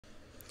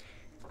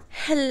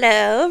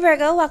Hello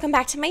Virgo, welcome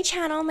back to my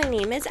channel. My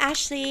name is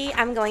Ashley.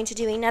 I'm going to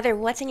do another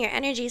What's in Your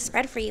Energy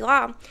spread for you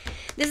all.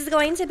 This is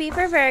going to be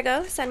for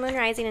Virgo, Sun, Moon,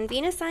 Rising, and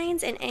Venus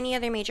signs, and any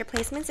other major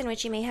placements in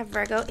which you may have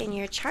Virgo in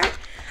your chart.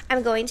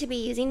 I'm going to be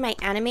using my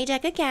anime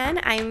deck again.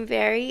 I'm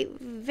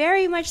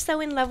very much so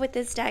in love with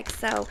this deck,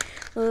 so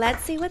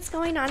let's see what's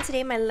going on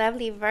today, my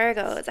lovely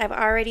Virgos. I've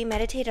already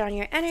meditated on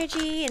your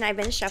energy, and I've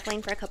been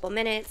shuffling for a couple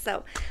minutes,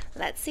 so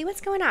let's see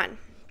what's going on.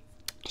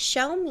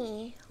 Show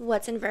me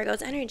what's in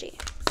Virgo's energy.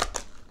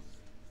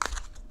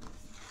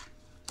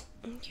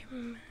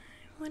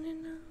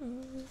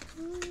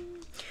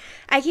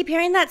 I keep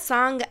hearing that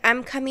song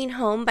I'm Coming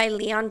Home by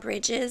Leon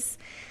Bridges,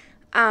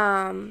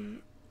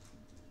 and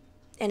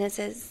it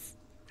says,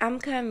 I'm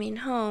coming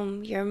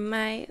home, you're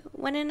my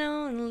one and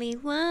only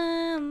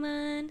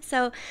woman.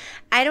 So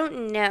I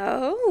don't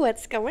know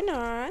what's going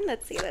on.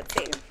 Let's see.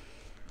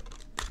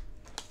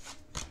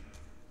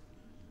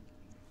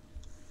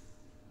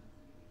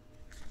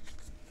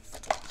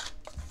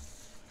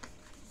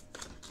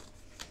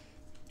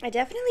 I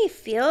definitely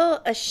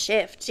feel a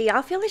shift. Do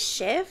y'all feel a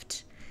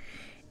shift?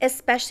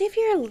 Especially if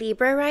you're a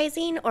Libra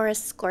rising or a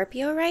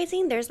Scorpio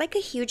rising, there's like a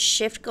huge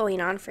shift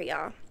going on for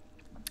y'all.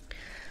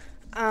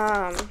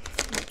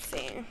 Let's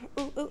see.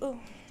 Ooh.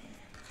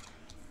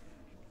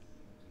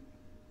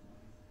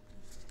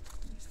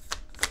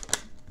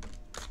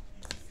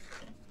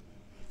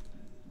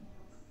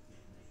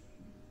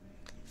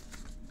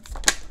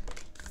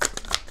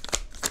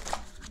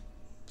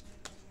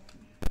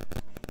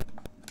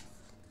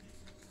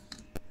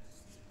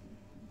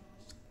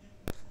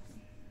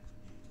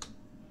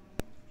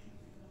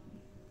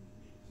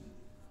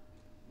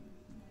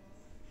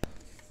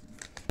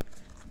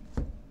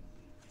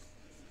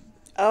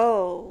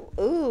 Oh.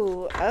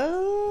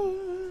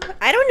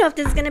 I don't know if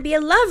this is going to be a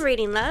love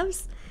reading,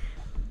 loves.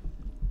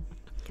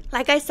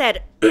 Like I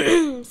said,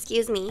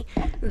 excuse me,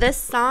 this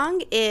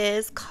song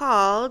is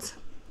called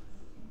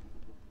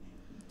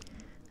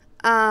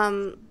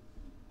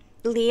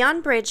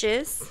Leon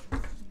Bridges,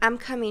 I'm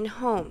Coming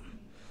Home.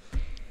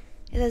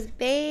 It says,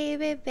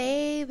 baby,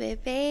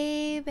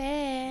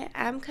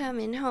 I'm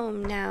coming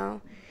home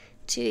now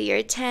to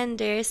your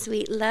tender,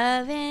 sweet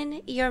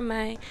lovin'. You're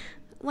my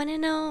one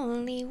and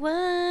only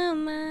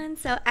woman.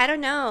 So I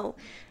don't know.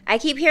 I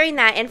keep hearing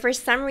that, and for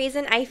some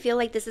reason I feel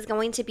like this is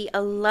going to be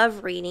a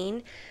love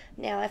reading.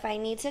 Now, if I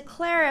need to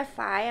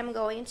clarify, I'm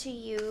going to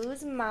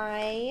use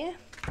my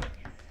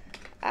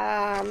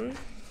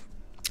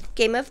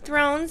Game of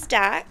Thrones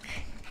deck.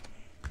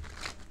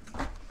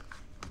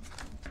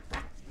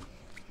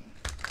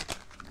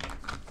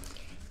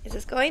 Is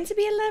this going to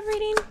be a love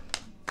reading?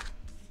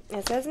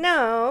 It says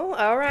no.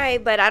 All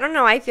right, but I don't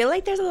know. I feel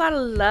like there's a lot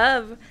of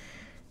love.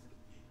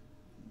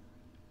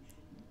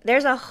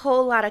 There's a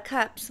whole lot of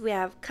cups. We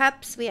have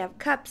cups, we have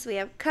cups, we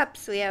have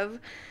cups, we have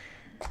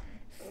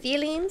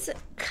feelings,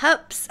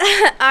 cups.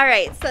 All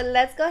right, so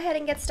let's go ahead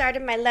and get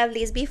started, my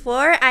lovelies.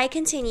 Before I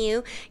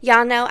continue,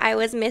 y'all know I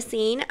was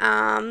missing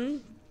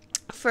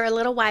for a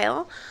little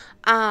while.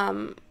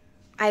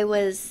 I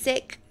was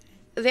sick.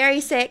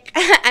 Very sick.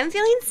 I'm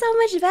feeling so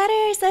much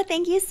better, so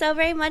thank you so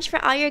very much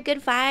for all your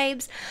good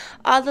vibes,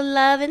 all the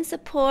love and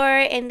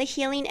support and the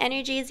healing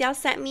energies y'all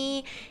sent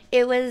me.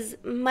 It was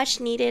much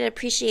needed,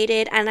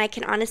 appreciated, and I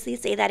can honestly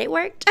say that it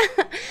worked.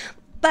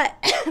 But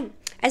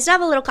I still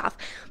have a little cough.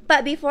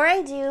 But before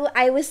I do,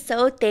 I was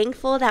so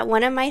thankful that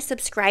one of my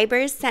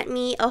subscribers sent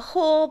me a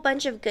whole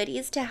bunch of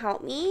goodies to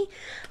help me.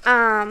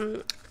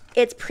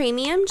 It's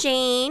Premium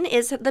Jane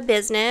is the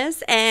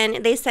business,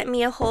 and they sent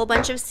me a whole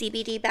bunch of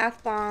CBD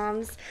bath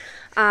bombs,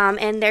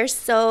 and they're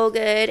so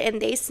good,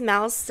 and they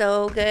smell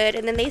so good.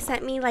 And then they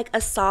sent me like a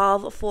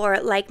salve for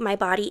like my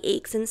body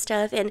aches and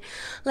stuff, and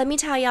let me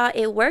tell y'all,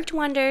 it worked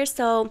wonders.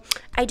 So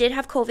I did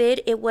have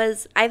COVID.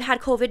 I've had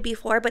COVID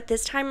before, but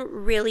this time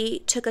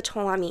really took a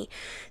toll on me.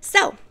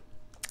 So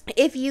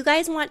if you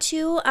guys want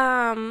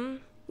to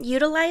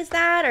utilize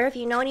that, or if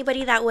you know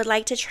anybody that would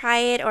like to try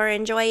it or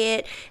enjoy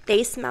it,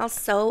 they smell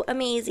so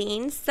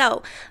amazing.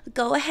 So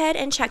go ahead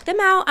and check them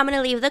out. I'm going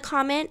to leave the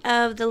comment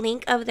of the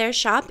link of their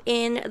shop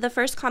in the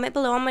first comment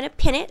below. I'm going to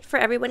pin it for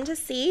everyone to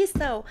see.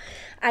 So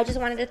I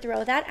just wanted to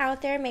throw that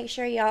out there. Make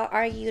sure y'all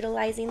are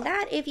utilizing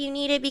that if you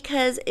need it,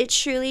 because it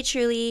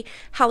truly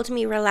helped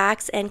me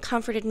relax and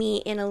comforted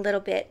me in a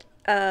little bit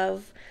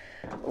of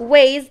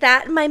ways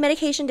that my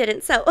medication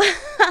didn't. So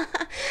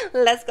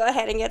let's go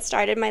ahead and get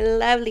started, my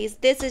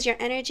lovelies. This is your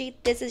energy.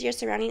 This is your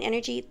surrounding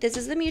energy. This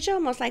is the mutual,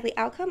 most likely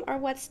outcome, or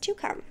what's to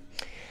come.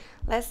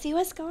 Let's see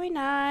what's going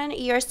on.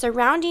 Your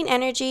surrounding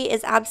energy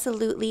is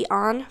absolutely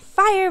on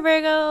fire,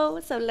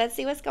 Virgo. So let's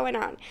see what's going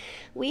on.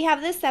 We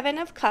have the Seven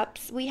of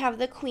Cups. We have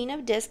the Queen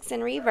of Discs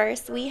in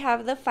reverse. We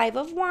have the Five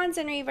of Wands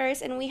in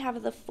reverse. And we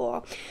have the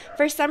Fool.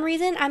 For some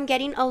reason, I'm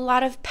getting a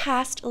lot of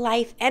past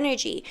life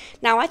energy.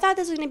 Now, I thought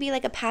this was going to be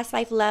like a past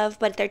life love,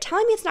 but they're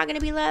telling me it's not going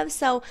to be love.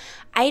 So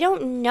I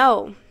don't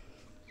know.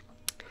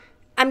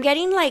 I'm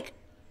getting like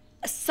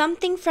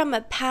something from a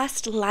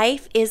past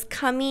life is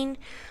coming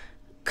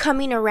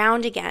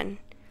around again,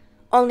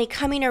 only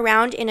coming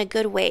around in a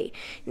good way.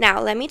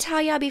 Now, let me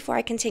tell y'all before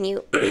I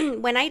continue.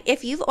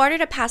 If you've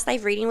ordered a past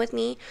life reading with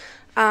me,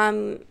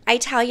 I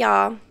tell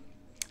y'all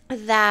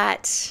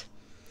that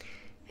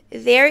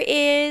there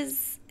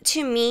is,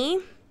 to me,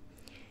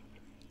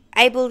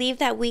 I believe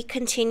that we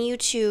continue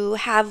to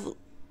have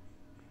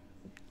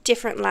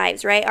different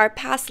lives, right? Our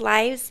past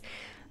lives,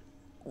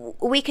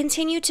 we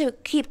continue to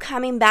keep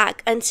coming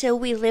back until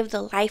we live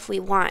the life we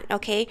want,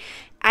 okay?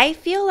 I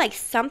feel like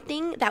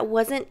something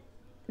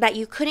that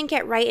you couldn't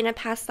get right in a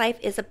past life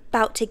is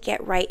about to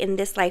get right in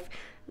this life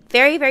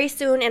very, very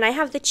soon, and I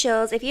have the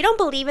chills. If you don't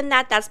believe in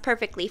that, that's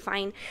perfectly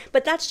fine,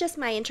 but that's just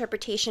my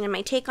interpretation and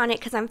my take on it,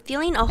 because I'm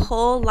feeling a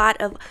whole lot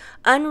of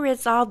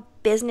unresolved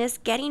business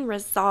getting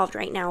resolved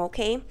right now,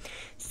 okay?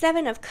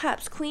 7 of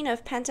Cups, Queen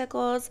of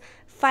Pentacles,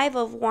 5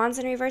 of Wands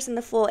in reverse, and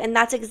the Fool, and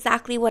that's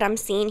exactly what I'm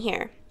seeing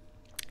here,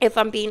 if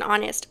I'm being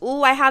honest.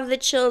 Ooh, I have the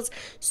chills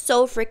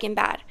so freaking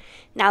bad.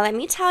 Now, let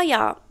me tell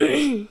y'all,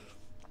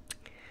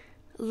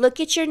 look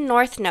at your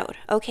North Node,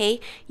 okay?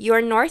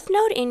 Your North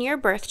Node in your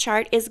birth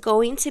chart is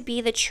going to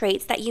be the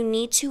traits that you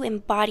need to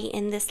embody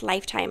in this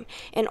lifetime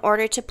in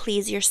order to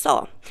please your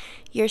soul.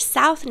 Your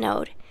South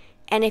Node,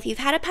 and if you've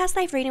had a past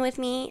life reading with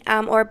me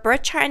or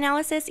birth chart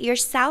analysis, your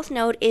South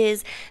Node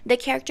is the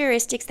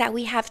characteristics that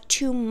we have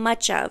too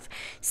much of.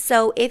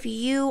 So if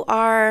you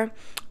are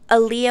a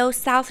Leo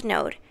South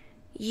Node,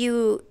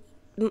 you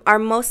are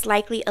most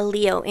likely a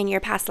Leo in your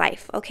past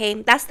life, okay?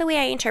 That's the way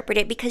I interpret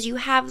it, because you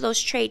have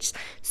those traits.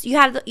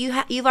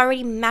 You've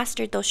already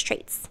mastered those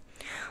traits,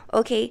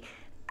 okay?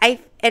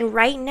 And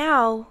right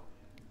now,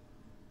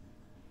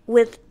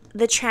 with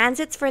the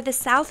transits for the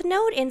South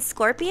Node in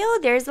Scorpio,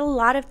 there's a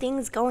lot of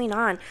things going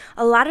on,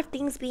 a lot of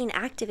things being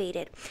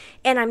activated,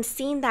 and I'm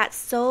seeing that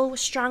so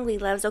strongly,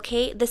 loves,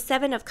 okay? The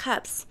 7 of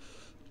Cups.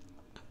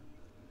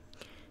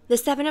 The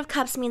 7 of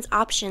Cups means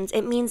options.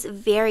 It means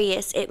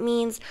various. It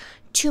means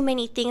too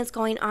many things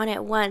going on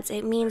at once.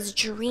 It means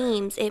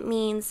dreams. It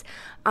means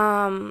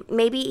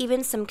maybe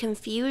even some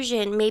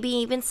confusion, maybe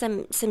even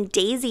some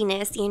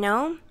daziness, you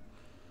know?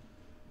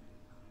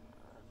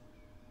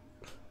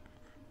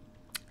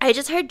 I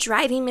just heard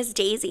driving Miss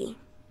Daisy.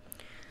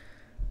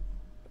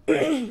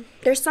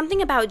 There's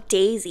something about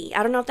Daisy.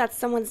 I don't know if that's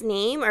someone's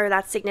name or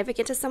that's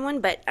significant to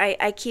someone, but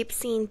I keep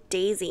seeing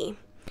Daisy.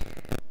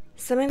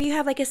 Some of you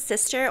have like a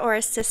sister or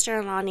a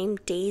sister-in-law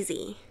named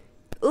Daisy.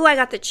 Ooh, I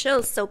got the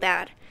chills so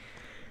bad.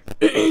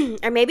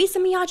 Or maybe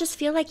some of y'all just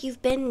feel like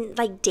you've been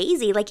like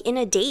Daisy, like in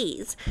a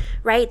daze,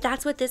 right?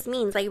 That's what this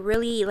means, like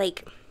really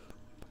like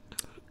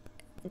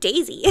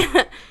Daisy.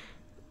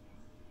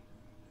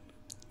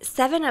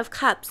 7 of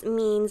Cups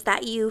means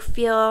that you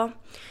feel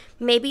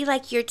maybe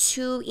like you're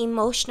too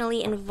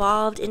emotionally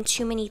involved in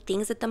too many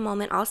things at the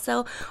moment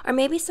also. Or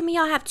maybe some of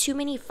y'all have too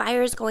many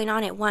fires going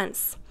on at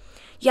once.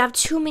 You have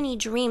too many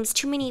dreams,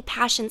 too many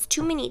passions,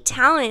 too many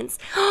talents.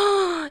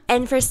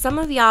 And for some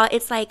of y'all,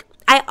 it's like,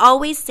 I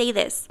always say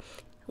this.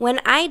 When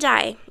I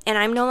die and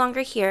I'm no longer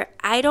here,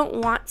 I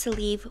don't want to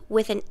leave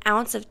with an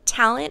ounce of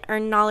talent or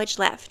knowledge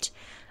left.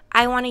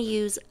 I want to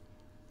use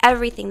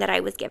everything that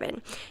I was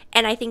given.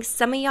 And I think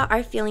some of y'all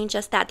are feeling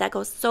just that. That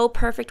goes so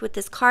perfect with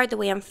this card, the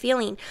way I'm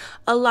feeling.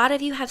 A lot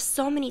of you have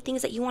so many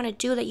things that you want to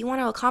do, that you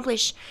want to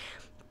accomplish,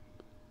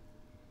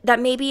 that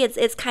maybe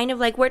it's kind of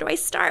like, where do I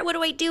start? What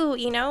do I do?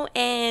 You know?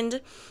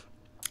 And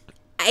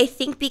I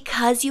think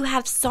because you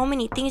have so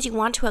many things you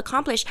want to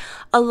accomplish,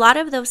 a lot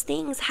of those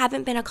things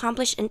haven't been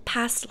accomplished in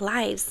past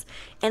lives.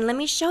 And let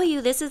me show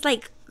you, this is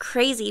like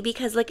crazy,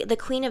 because look at the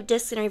Queen of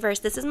Discs in reverse.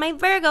 This is my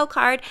Virgo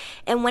card.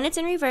 And when it's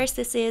in reverse,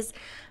 this is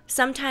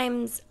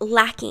sometimes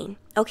lacking,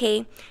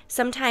 okay?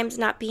 Sometimes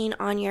not being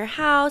on your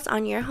house,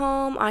 on your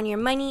home, on your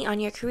money, on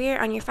your career,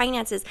 on your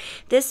finances.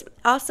 This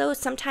also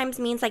sometimes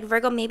means, like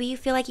Virgo, maybe you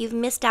feel like you've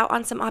missed out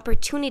on some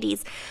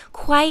opportunities.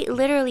 Quite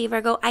literally,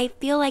 Virgo, I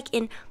feel like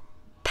in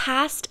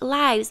past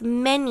lives,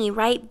 many,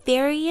 right?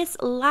 Various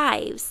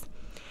lives,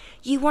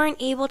 you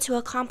weren't able to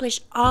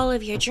accomplish all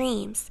of your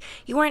dreams.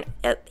 You weren't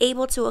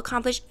able to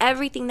accomplish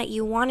everything that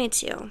you wanted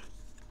to.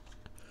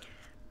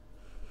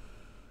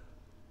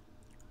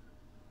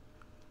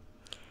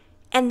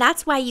 And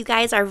that's why you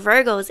guys are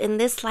Virgos in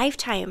this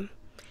lifetime.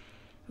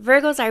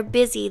 Virgos are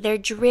busy, they're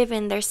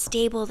driven, they're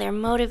stable, they're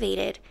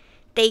motivated.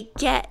 They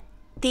get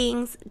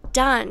things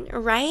done,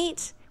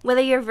 right? Whether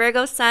you're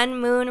Virgo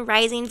Sun, Moon,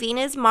 Rising,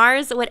 Venus,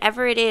 Mars,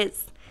 whatever it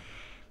is.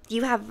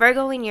 You have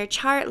Virgo in your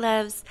chart,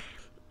 loves.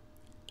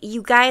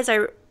 You guys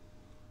are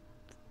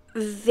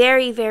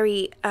very,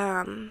 very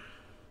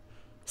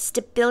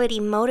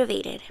stability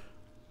motivated.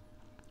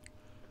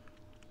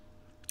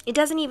 It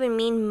doesn't even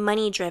mean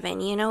money driven,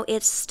 you know,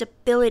 it's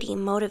stability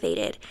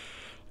motivated.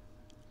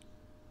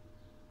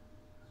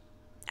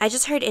 I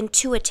just heard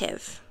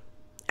intuitive.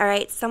 All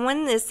right,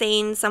 someone is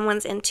saying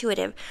someone's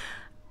intuitive.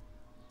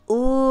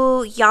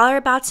 Ooh, y'all are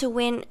about to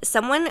win.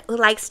 Someone who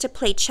likes to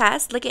play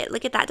chess. Look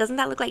at that. Doesn't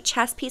that look like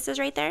chess pieces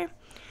right there?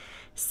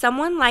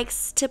 Someone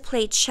likes to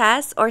play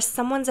chess, or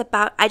someone's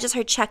about, I just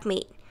heard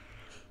checkmate.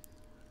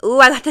 Ooh,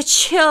 I got the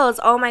chills.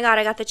 Oh my God,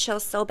 I got the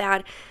chills so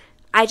bad.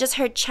 I just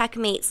heard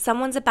checkmate.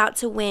 Someone's about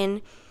to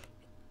win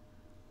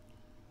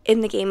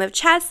in the game of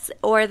chess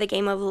or the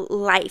game of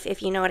life,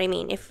 if you know what I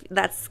mean. If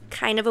that's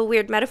kind of a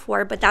weird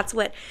metaphor, but that's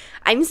what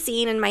I'm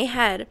seeing in my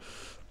head.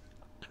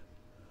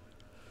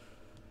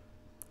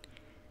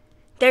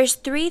 There's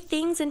 3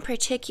 things in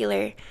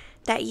particular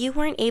that you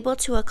weren't able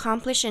to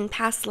accomplish in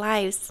past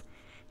lives.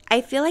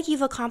 I feel like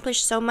you've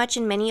accomplished so much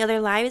in many other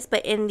lives,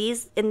 but in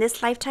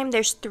this lifetime,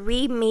 there's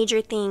 3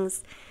 major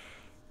things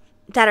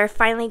that are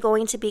finally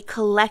going to be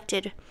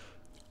collected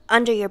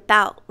under your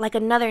belt, like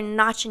another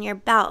notch in your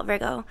belt,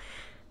 Virgo.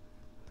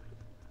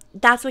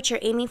 That's what you're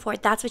aiming for.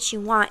 That's what you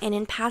want. And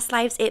in past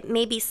lives, it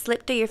maybe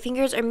slipped through your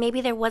fingers, or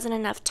maybe there wasn't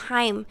enough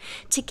time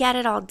to get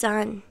it all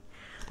done.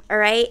 All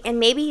right? And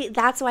maybe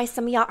that's why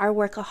some of y'all are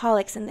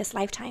workaholics in this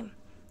lifetime,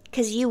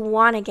 because you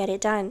want to get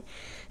it done.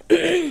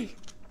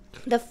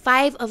 The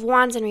 5 of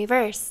Wands in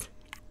reverse.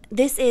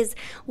 This is,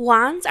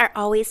 wands are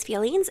always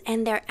feelings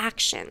and they're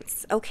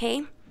actions,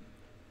 okay?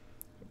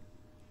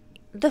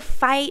 The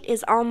fight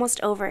is almost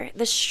over.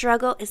 The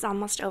struggle is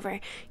almost over.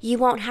 You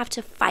won't have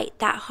to fight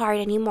that hard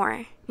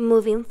anymore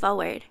moving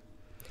forward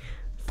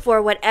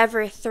for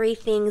whatever 3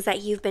 things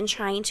that you've been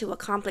trying to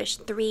accomplish.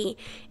 3.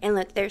 And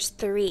look, there's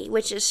 3,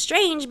 which is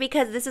strange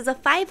because this is a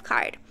 5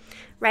 card,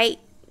 right?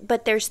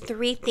 But there's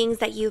 3 things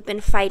that you've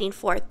been fighting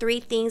for. 3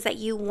 things that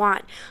you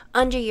want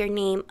under your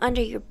name,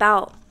 under your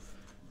belt.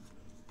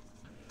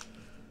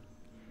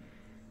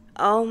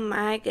 Oh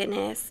my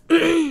goodness.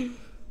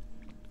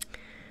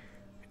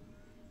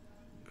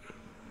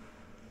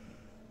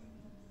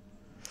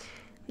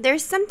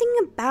 There's something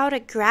about a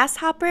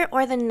grasshopper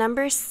or the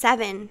number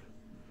 7.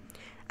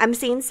 I'm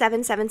seeing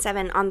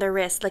 777 on the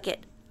wrist. Look at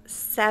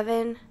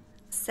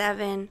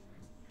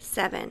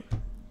 777.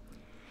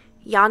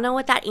 Y'all know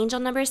what that angel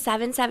number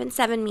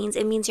 777 means.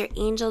 It means your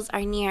angels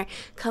are near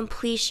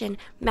completion,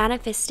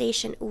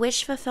 manifestation,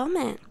 wish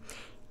fulfillment.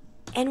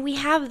 And we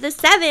have the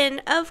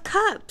 7 of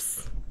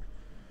Cups.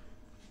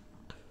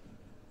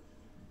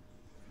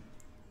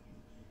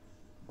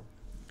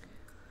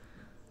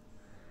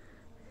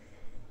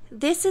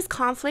 This is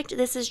conflict,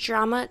 this is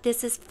drama,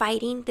 this is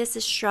fighting, this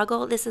is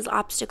struggle, this is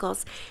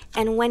obstacles.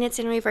 And when it's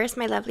in reverse,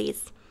 my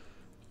lovelies,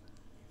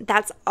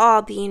 that's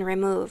all being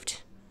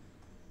removed.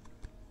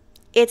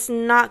 It's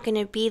not going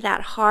to be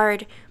that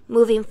hard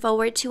moving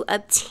forward to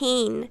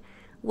obtain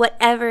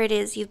whatever it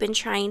is you've been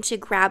trying to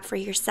grab for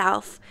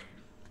yourself.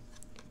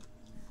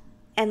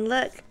 And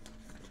look,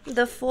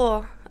 the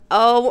Fool.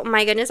 Oh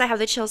my goodness, I have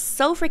the chills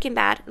so freaking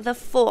bad. The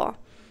Fool.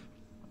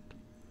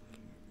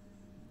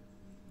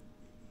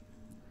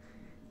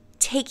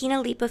 Taking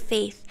a leap of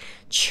faith,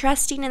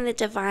 trusting in the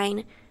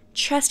divine,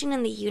 trusting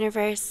in the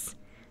universe,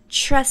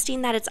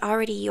 trusting that it's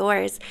already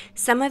yours.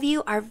 Some of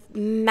you are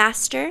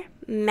master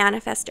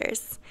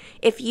manifestors.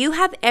 If you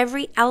have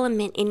every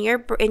element in your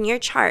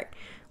chart,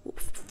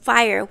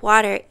 fire,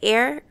 water,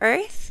 air,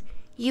 earth,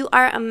 you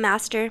are a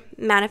master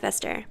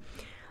manifester.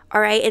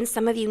 All right, and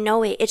some of you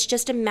know it. It's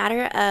just a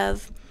matter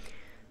of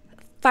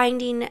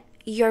finding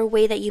your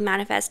way that you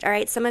manifest. All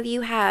right, some of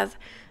you have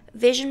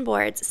vision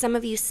boards. Some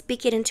of you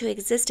speak it into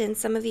existence.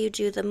 Some of you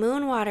do the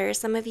moon water.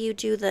 Some of you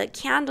do the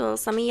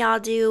candles. Some of y'all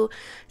do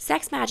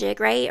sex magic,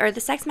 right? Or the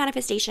sex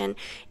manifestation.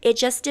 It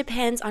just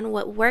depends on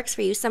what works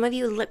for you. Some of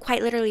you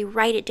quite literally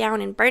write it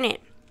down and burn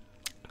it.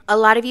 A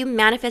lot of you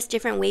manifest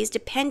different ways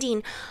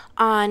depending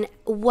on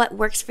what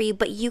works for you,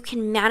 but you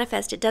can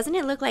manifest it. Doesn't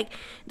it look like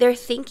they're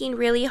thinking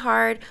really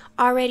hard,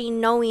 already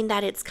knowing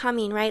that it's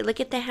coming, right? Look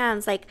at the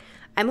hands. Like,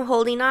 I'm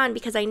holding on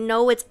because I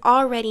know it's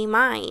already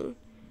mine.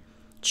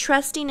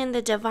 Trusting in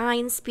the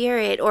divine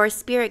spirit or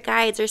spirit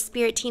guides or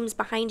spirit teams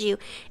behind you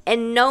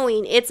and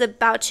knowing it's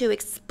about to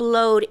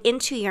explode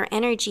into your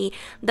energy.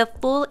 The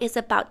Fool is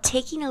about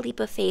taking a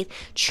leap of faith,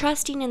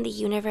 trusting in the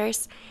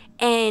universe,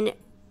 and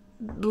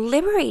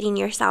liberating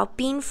yourself,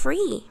 being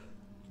free.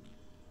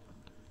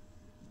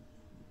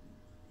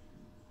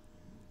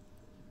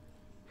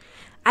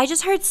 I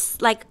just heard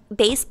like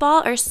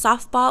baseball or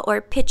softball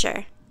or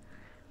pitcher.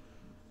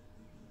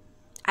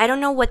 I don't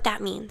know what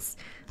that means.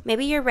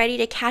 Maybe you're ready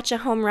to catch a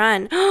home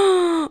run.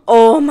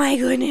 Oh my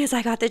goodness,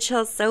 I got the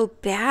chills so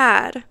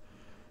bad.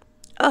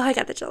 Oh, I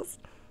got the chills.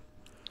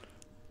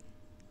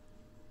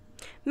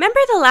 Remember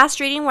the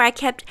last reading where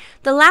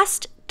the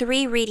last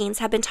 3 readings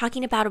have been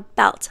talking about a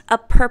belt, a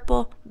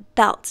purple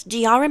belt. Do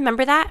y'all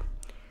remember that?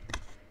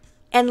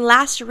 And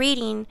last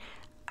reading,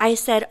 I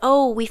said,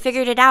 oh, we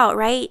figured it out,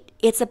 right?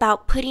 It's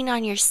about putting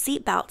on your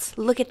seatbelt.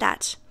 Look at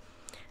that.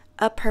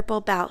 A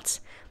purple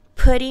belt.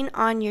 Putting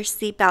on your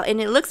seatbelt.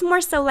 And it looks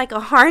more so like a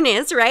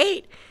harness,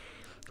 right?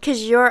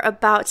 Because you're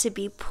about to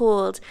be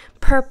pulled.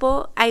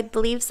 Purple, I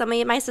believe some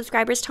of my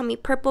subscribers told me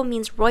purple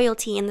means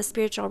royalty in the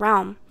spiritual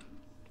realm.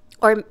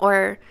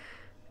 Or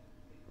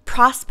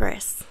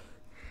prosperous.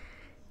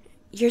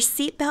 Your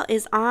seatbelt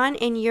is on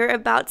and you're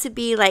about to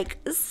be like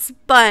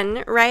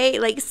spun, right?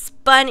 Like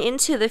spun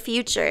into the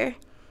future.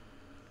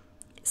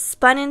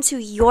 Spun into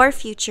your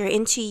future,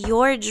 into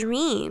your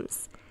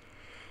dreams.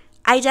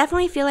 I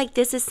definitely feel like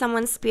this is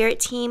someone's spirit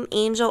team,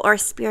 angel, or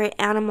spirit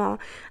animal.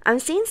 I'm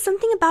seeing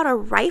something about a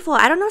rifle.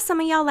 I don't know, some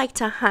of y'all like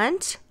to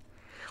hunt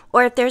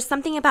Or if there's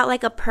something about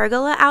like a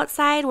pergola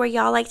outside where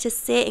y'all like to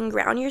sit and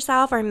ground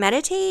yourself or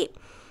meditate.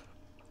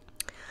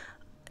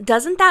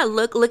 Doesn't that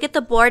look at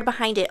the board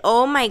behind it.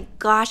 Oh my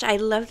gosh, I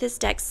love this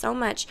deck so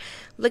much.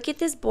 Look at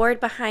this board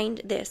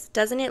behind this.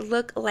 Doesn't it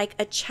look like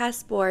a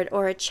chessboard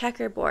or a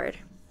checkerboard?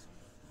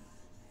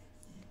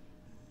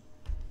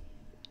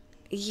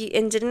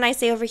 And didn't I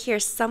say over here,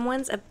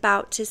 someone's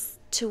about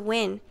to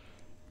win.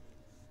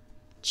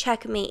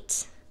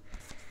 Checkmate.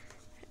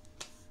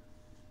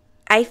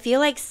 I feel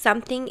like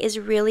something is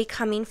really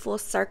coming full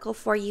circle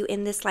for you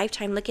in this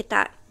lifetime. Look at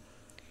that.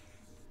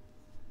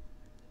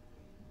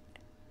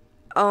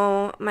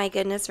 Oh my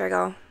goodness,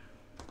 Virgo.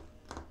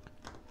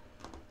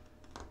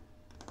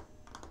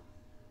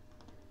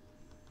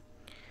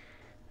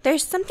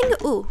 There's something,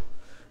 ooh,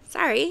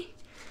 sorry.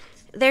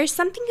 There's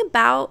something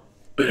about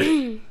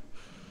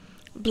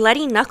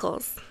bloody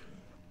knuckles.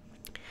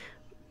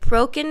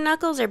 Broken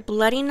knuckles or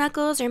bloody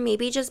knuckles, or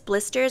maybe just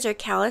blisters or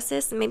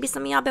calluses. Maybe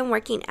some of y'all been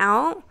working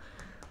out.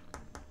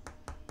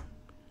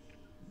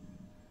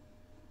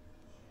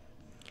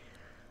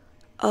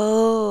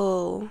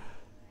 Oh.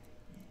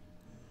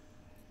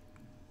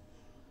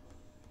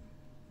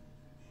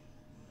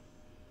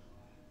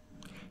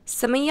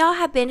 Some of y'all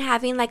have been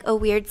having like a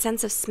weird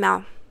sense of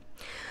smell.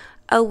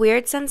 A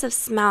weird sense of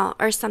smell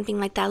or something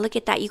like that. Look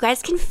at that. You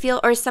guys can feel,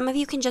 or some of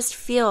you can just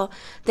feel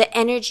the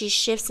energy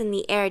shifts in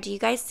the air. Do you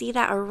guys see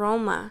that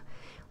aroma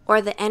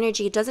or the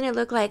energy? Doesn't it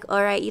look like,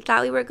 all right, you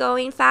thought we were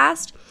going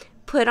fast?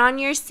 Put on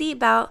your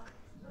seatbelt.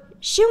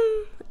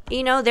 Shoom.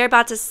 You know, they're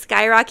about to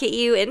skyrocket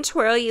you and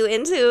twirl you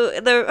into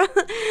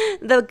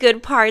the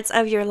good parts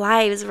of your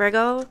lives,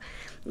 Virgo.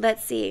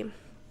 Let's see.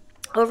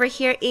 Over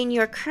here in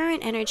your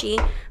current energy,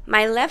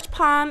 my left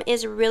palm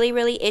is really,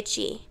 really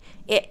itchy.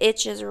 It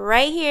itches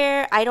right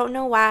here. I don't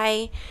know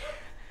why.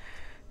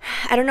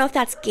 I don't know if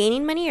that's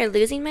gaining money or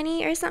losing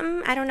money or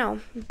something. I don't know.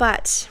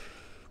 But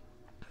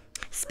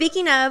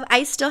speaking of,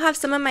 I still have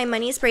some of my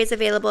money sprays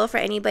available for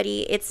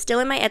anybody. It's still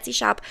in my Etsy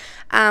shop.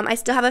 I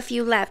still have a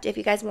few left if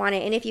you guys want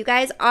it. And if you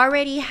guys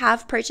already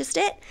have purchased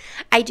it,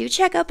 I do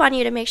check up on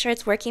you to make sure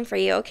it's working for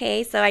you,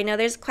 okay? So I know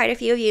there's quite a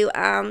few of you.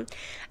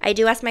 I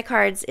do ask my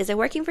cards, is it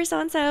working for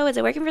so-and-so? Is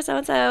it working for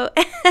so-and-so?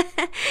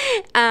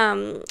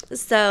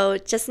 So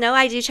just know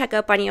I do check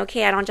up on you,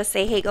 okay? I don't just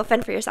say, hey, go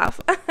fend for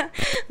yourself.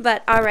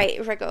 But all right,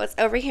 Virgo, it's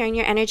over here in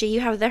your energy. You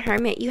have the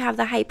Hermit. You have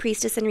the High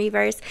Priestess in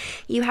reverse.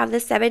 You have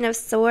the Seven of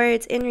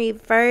Swords in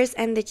reverse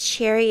and the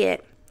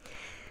Chariot.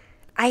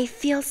 I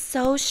feel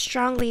so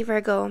strongly,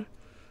 Virgo.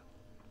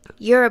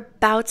 You're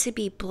about to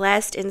be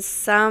blessed in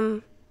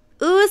some...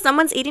 Ooh,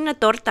 someone's eating a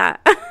torta.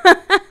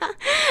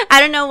 I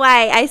don't know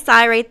why. I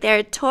saw it right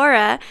there,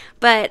 Torah,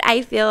 but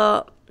I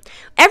feel...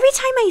 Every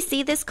time I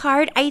see this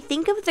card, I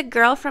think of the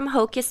girl from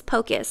Hocus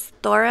Pocus,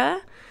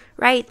 Thora,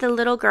 right? The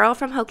little girl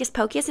from Hocus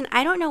Pocus, and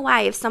I don't know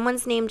why. If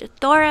someone's named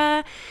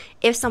Thora,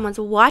 if someone's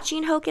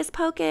watching Hocus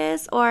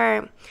Pocus,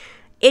 or...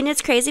 And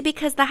it's crazy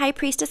because the High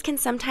Priestess can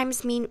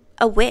sometimes mean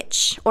a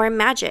witch or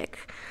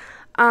magic.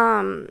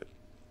 I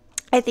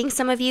think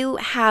some of you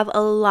have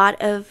a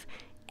lot of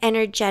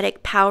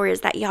energetic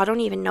powers that y'all don't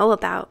even know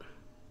about.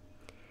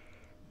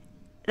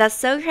 That's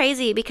so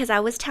crazy because I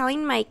was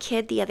telling my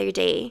kid the other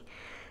day,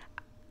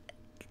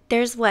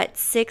 there's what,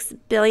 6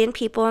 billion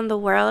people in the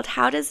world?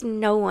 How does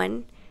no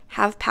one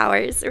have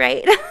powers,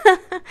 right?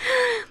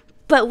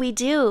 But we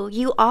do.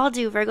 You all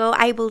do, Virgo.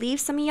 I believe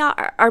some of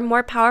y'all are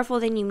more powerful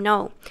than you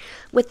know.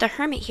 With the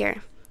Hermit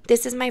here,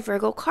 this is my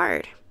Virgo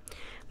card.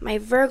 My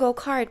Virgo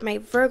card, my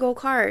Virgo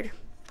card.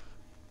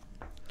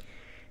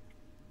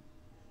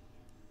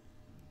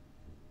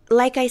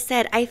 Like I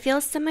said, I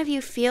feel some of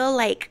you feel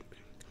like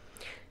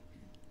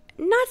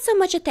not so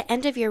much at the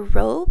end of your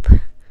rope,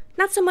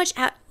 not so much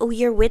at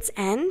your wit's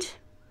end,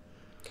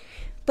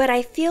 but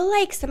I feel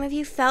like some of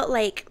you felt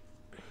like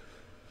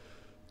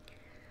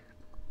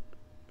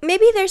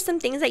maybe there's some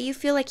things that you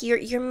feel like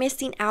you're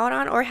missing out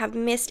on or have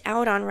missed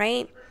out on,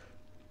 right?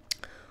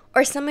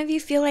 Or some of you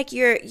feel like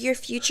your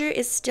future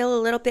is still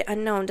a little bit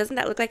unknown. Doesn't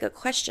that look like a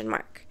question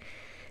mark?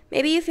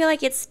 Maybe you feel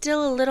like it's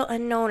still a little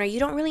unknown, or you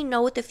don't really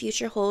know what the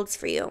future holds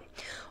for you.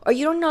 Or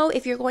you don't know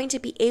if you're going to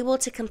be able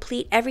to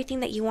complete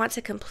everything that you want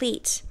to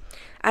complete.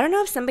 I don't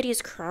know if somebody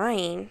is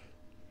crying.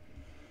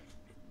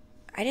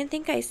 I didn't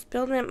think I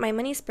spilled my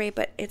money spray,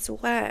 but it's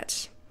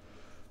wet.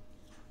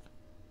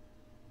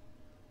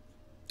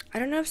 I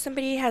don't know if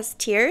somebody has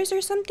tears or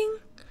something.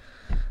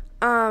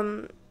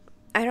 I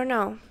don't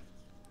know.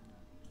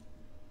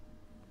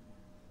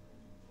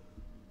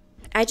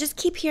 I just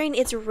keep hearing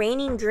it's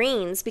raining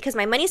greens because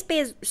my money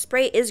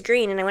spray is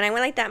green. And when I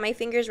went like that, my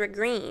fingers were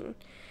green.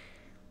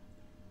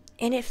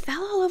 And it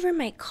fell all over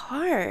my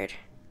card.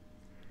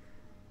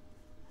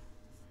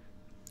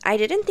 I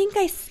didn't think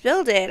I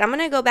spilled it. I'm going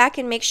to go back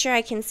and make sure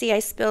I can see I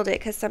spilled it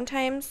because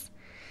sometimes...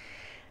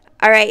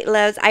 All right,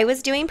 loves, I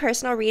was doing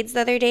personal reads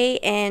the other day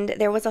and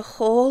there was a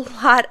whole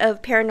lot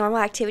of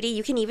paranormal activity.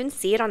 You can even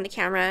see it on the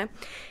camera.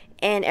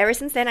 And ever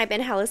since then, I've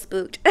been hella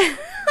spooked.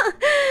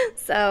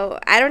 So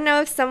I don't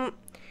know if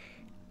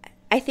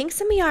I think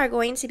some of y'all are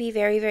going to be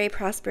very, very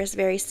prosperous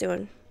very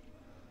soon.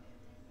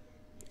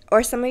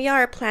 Or some of y'all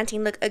are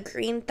planting, look, a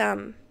green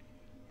thumb.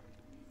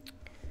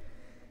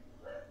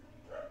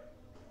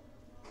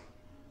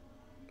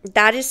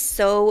 That is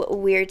so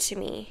weird to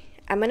me.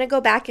 I'm going to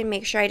go back and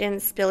make sure I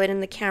didn't spill it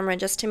in the camera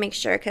just to make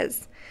sure,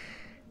 because,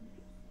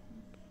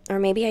 or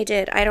maybe I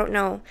did, I don't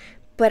know.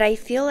 But I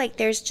feel like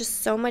there's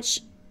just so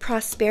much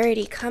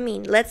prosperity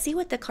coming. Let's see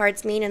what the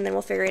cards mean and then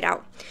we'll figure it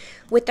out.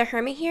 With the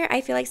Hermit here,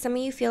 I feel like some of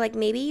you feel like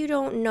maybe you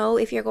don't know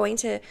if you're going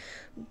to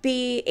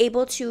be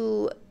able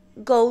to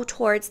go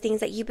towards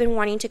things that you've been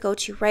wanting to go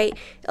to, right?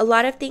 A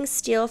lot of things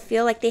still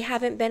feel like they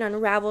haven't been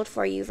unraveled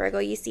for you, Virgo.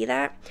 You see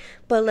that?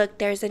 But look,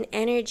 there's an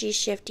energy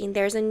shifting.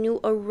 There's a new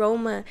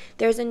aroma.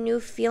 There's a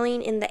new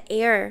feeling in the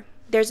air.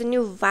 There's a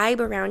new vibe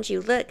around you.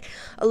 Look,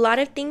 a lot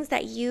of things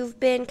that you've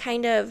been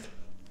kind of...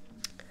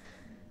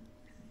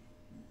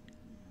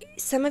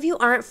 Some of you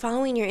aren't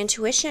following your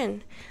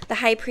intuition. The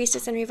High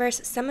Priestess in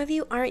reverse. Some of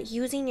you aren't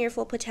using your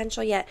full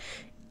potential yet.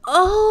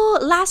 Oh,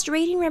 last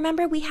reading,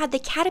 remember we had the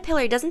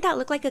caterpillar. Doesn't that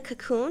look like a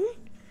cocoon?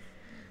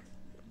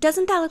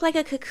 Doesn't that look like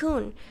a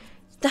cocoon?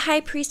 The High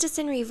Priestess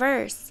in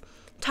reverse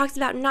talks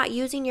about not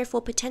using your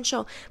full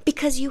potential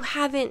because you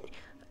haven't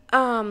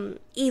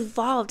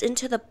evolved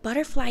into the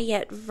butterfly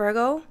yet,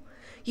 Virgo.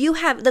 You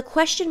have, the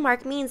question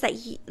mark means that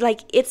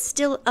like it's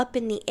still up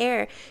in the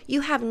air.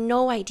 You have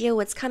no idea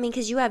what's coming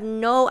because you have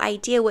no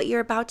idea what you're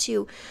about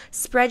to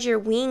spread your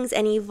wings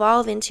and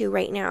evolve into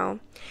right now.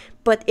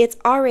 But it's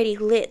already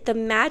lit. The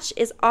match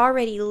is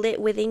already lit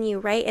within you,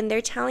 right? And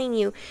they're telling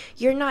you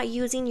you're not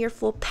using your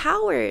full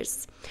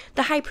powers.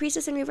 The High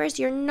Priestess in reverse,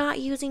 you're not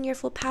using your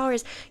full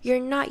powers. You're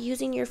not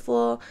using your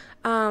full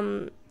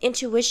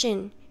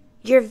intuition.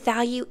 Your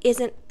value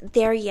isn't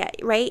there yet,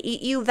 right?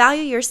 You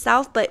value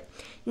yourself, but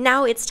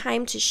now it's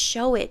time to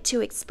show it,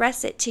 to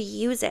express it, to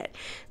use it.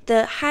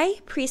 The High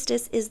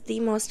Priestess is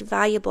the most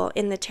valuable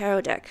in the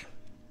tarot deck.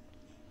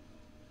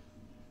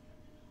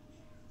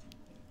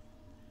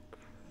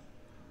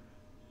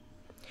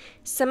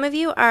 Some of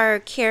you are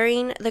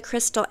carrying the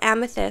crystal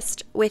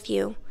amethyst with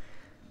you,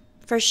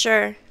 for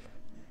sure.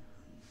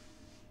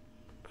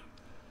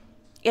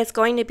 It's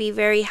going to be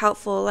very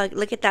helpful. Like,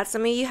 look at that.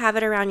 Some of you have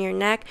it around your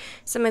neck.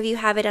 Some of you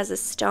have it as a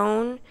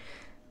stone.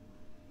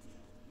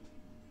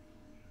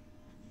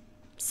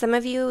 Some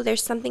of you,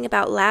 there's something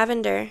about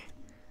lavender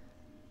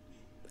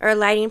or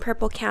lighting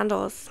purple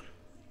candles.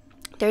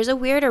 There's a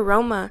weird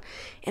aroma,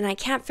 and I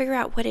can't figure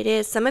out what it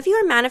is. Some of you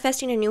are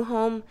manifesting a new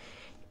home,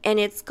 and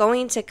it's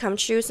going to come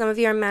true. Some of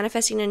you are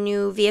manifesting a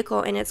new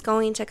vehicle, and it's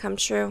going to come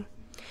true.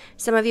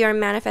 Some of you are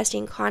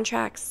manifesting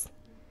contracts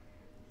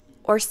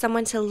or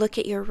someone to look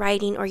at your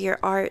writing or your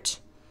art,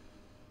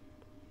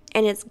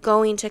 and it's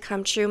going to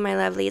come true, my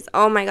lovelies.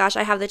 Oh my gosh,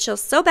 I have the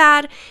chills so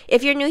bad.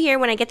 If you're new here,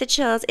 when I get the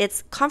chills,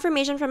 it's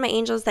confirmation from my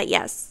angels that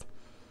yes.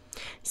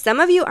 Some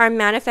of you are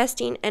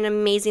manifesting an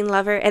amazing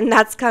lover, and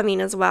that's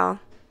coming as well.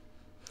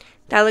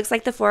 That looks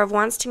like the Four of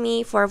Wands to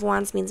me. Four of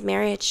Wands means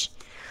marriage.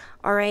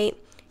 All right.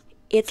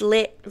 It's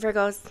lit,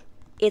 Virgos.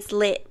 It's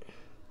lit.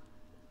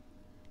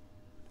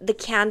 The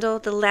candle,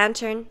 the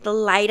lantern, the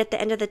light at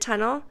the end of the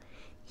tunnel.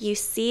 You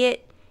see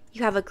it.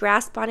 You have a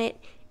grasp on it.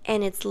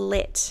 And it's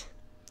lit.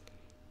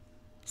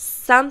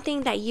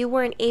 Something that you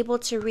weren't able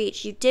to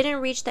reach. You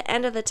didn't reach the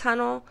end of the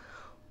tunnel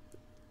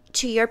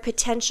to your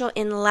potential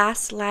in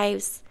last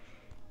lives.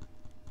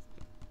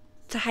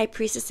 The High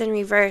Priestess in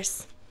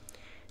reverse.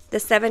 The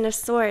Seven of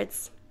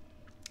Swords.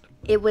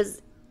 There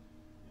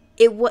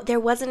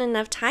wasn't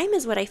enough time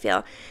is what I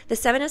feel. The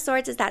Seven of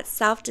Swords is that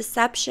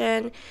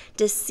self-deception,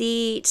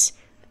 deceit,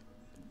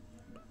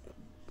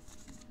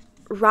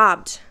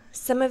 robbed.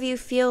 Some of you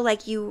feel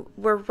like you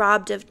were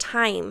robbed of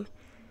time.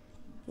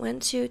 1,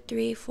 2,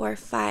 3, 4,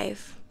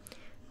 5.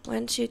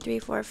 1, 2, 3,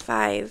 4,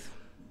 5.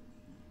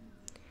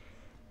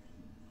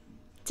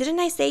 Didn't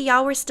I say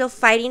y'all were still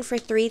fighting for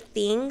 3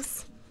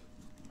 things?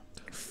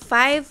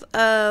 5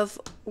 of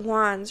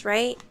Wands,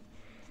 right?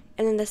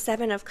 And then the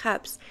 7 of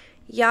Cups.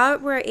 Y'all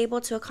were able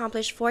to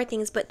accomplish 4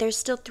 things, but there's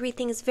still 3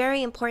 things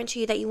very important to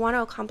you that you want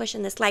to accomplish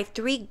in this life.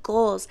 3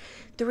 goals,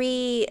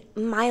 3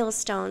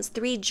 milestones,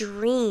 3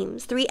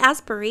 dreams, 3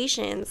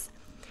 aspirations.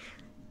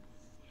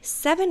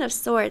 7 of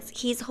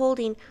Swords, he's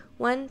holding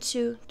 1,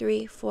 2,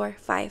 3, 4,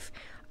 5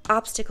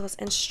 obstacles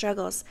and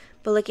struggles.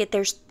 But look at,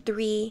 there's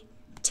 3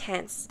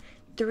 tents,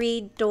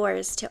 3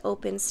 doors to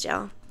open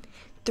still.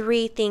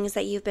 3 things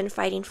that you've been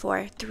fighting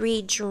for,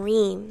 3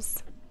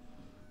 dreams.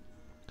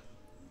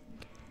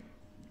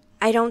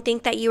 I don't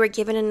think that you were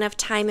given enough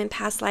time in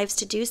past lives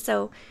to do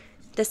so.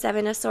 The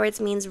 7 of Swords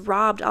means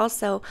robbed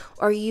also,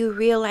 or you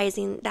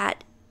realizing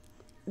that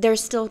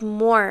there's still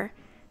more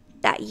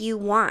that you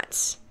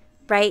want,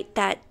 right?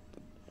 That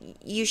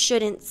you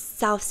shouldn't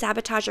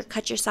self-sabotage or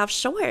cut yourself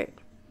short.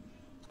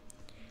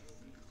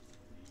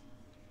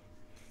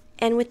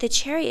 And with the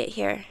Chariot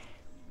here,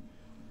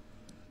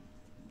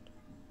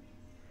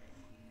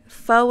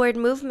 forward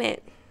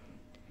movement,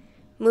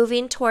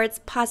 moving towards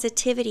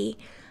positivity,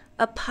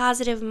 a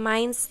positive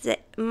mindset,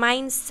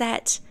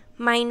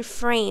 mind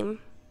frame,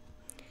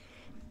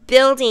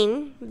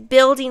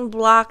 building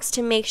blocks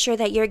to make sure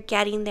that you're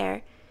getting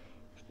there.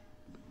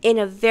 in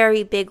a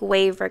very big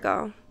way,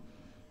 Virgo.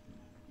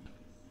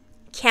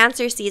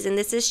 Cancer season.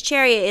 This is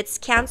Chariot. It's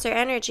Cancer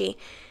energy.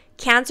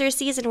 Cancer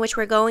season, which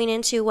we're going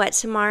into what,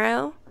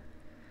 tomorrow,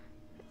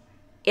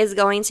 is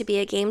going to be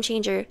a game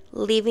changer.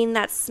 Leaving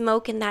that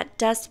smoke and that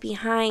dust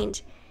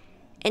behind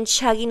and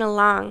chugging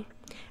along.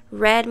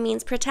 Red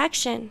means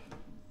protection.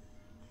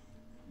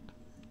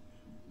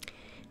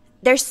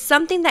 There's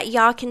something that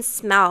y'all can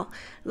smell.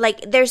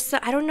 Like,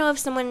 I don't know if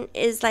someone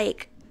is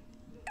like,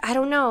 I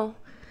don't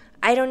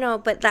know,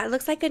 but that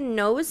looks like a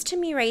nose to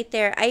me right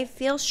there. I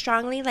feel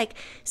strongly like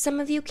some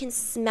of you can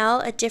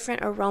smell a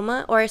different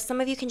aroma, or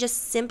some of you can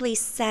just simply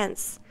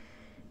sense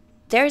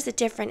there's a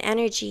different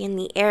energy in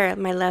the air,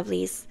 my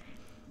lovelies.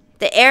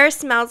 The air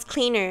smells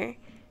cleaner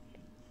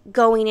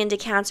going into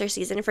Cancer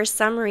season for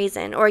some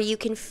reason, or you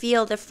can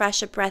feel the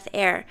fresh breath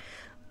air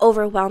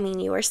overwhelming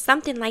you or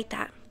something like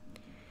that.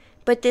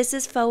 But this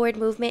is forward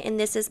movement, and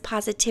this is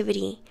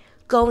positivity,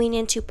 going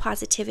into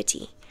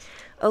positivity.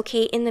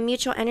 Okay, in the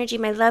mutual energy,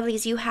 my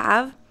lovelies, you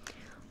have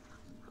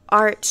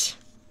art.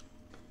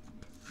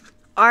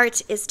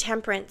 Art is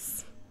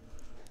Temperance.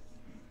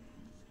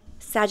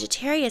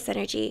 Sagittarius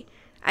energy.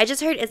 I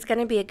just heard it's going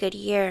to be a good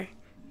year.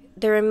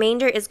 The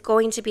remainder is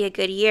going to be a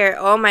good year.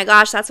 Oh my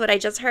gosh, that's what I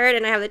just heard,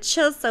 and I have the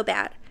chills so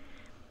bad.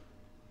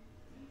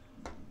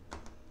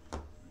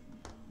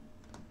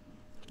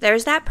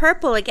 There's that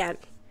purple again.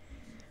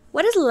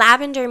 What does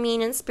lavender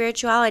mean in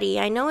spirituality?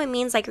 I know it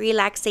means like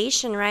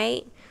relaxation,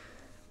 right?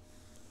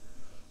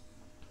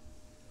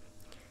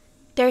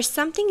 There's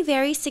something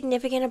very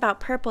significant about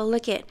purple.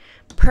 Look at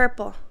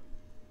purple.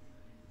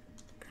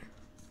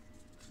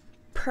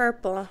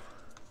 Purple.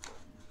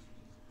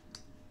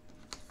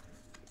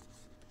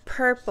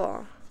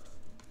 Purple.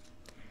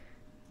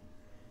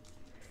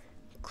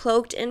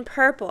 Cloaked in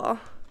purple.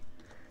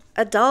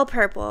 A dull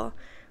purple.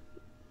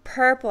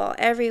 Purple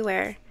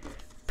everywhere.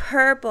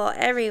 Purple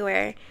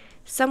everywhere.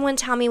 Someone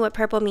tell me what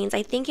purple means.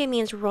 I think it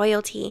means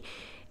royalty.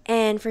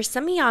 And for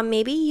some of y'all,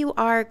 maybe you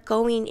are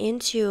going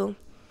into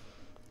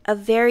a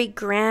very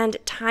grand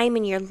time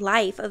in your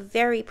life, a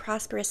very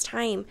prosperous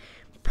time.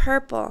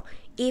 Purple.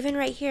 Even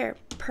right here,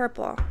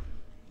 purple.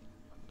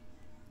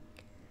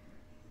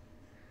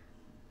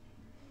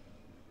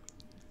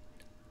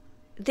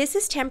 This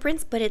is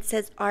Temperance, but it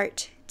says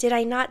art. Did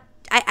I not?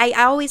 I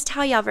always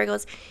tell y'all,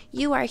 Virgos,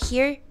 you are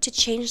here to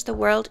change the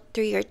world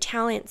through your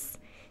talents,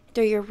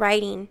 through your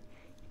writing,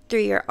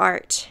 through your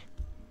art.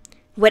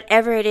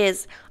 Whatever it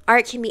is,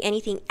 art can be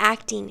anything: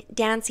 acting,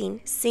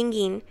 dancing,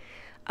 singing,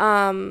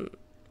 writing.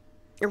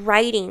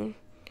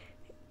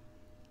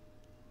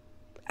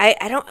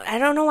 I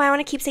don't know why I want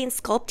to keep saying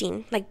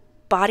sculpting, like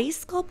body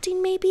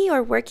sculpting maybe,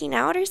 or working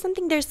out or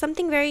something. There's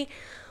something very,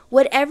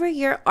 whatever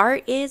your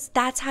art is,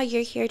 that's how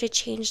you're here to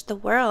change the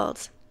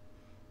world.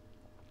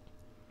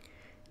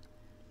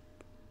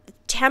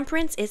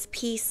 Temperance is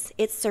peace,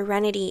 it's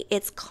serenity,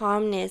 it's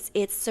calmness,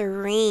 it's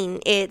serene.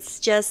 It's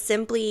just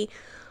simply,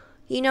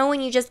 you know, when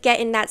you just get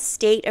in that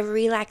state of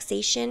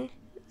relaxation,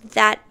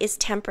 that is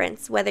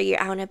temperance. Whether you're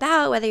out and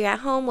about, whether you're at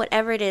home,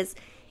 whatever it is,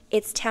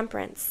 it's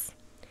temperance.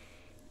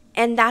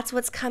 And that's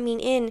what's coming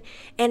in.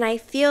 And I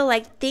feel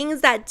like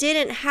things that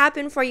didn't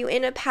happen for you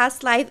in a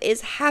past life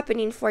is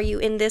happening for you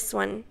in this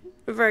one,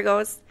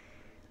 Virgos.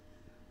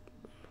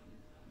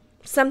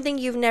 Something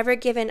you've never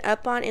given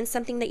up on, and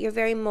something that you're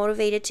very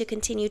motivated to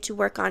continue to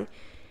work on.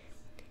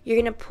 You're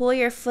going to pull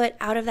your foot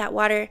out of that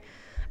water.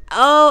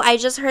 Oh, I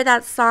just heard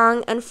that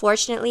song,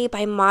 Unfortunately,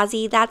 by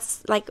Mozzie.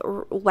 That's like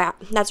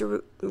rap. That's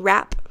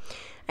rap.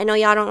 I know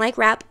y'all don't like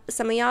rap,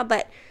 some of y'all,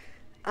 but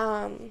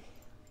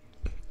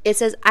it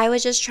says, I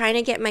was just trying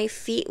to get my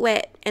feet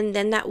wet, and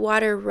then that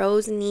water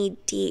rose knee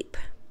deep.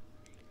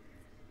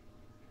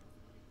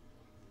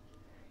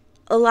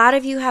 A lot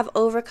of you have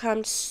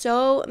overcome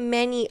so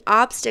many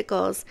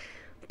obstacles,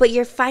 but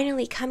you're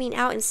finally coming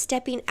out and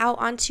stepping out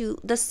onto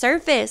the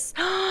surface.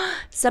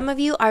 Some of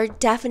you are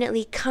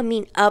definitely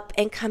coming up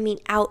and coming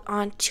out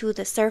onto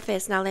the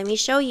surface. Now let me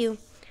show you.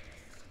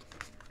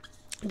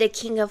 The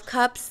King of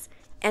Cups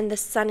and the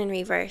Sun in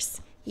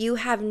reverse. You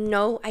have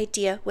no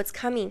idea what's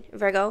coming,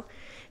 Virgo.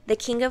 The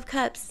King of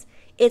Cups,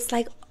 it's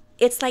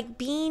like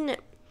being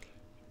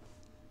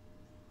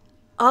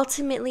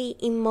ultimately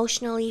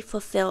emotionally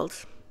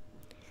fulfilled.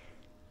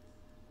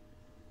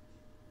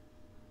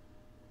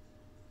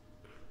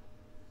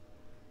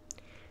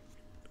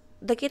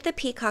 Look at the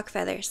peacock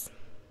feathers.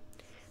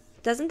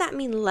 Doesn't that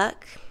mean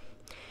luck?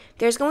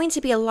 There's going to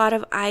be a lot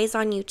of eyes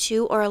on you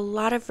too, or a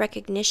lot of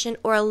recognition,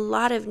 or a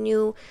lot of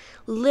new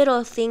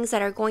little things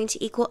that are going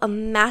to equal a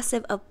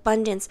massive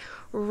abundance,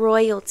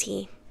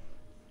 royalty.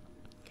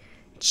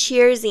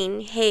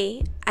 Cheersing,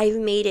 hey, I've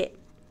made it.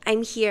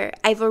 I'm here.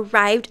 I've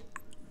arrived.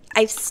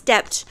 I've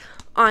stepped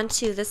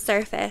onto the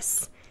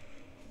surface.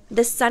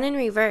 The Sun in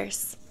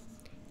reverse.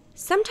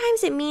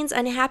 Sometimes it means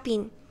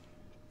unhappy,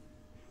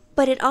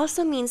 but it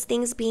also means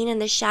things being in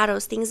the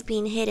shadows, things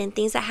being hidden,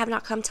 things that have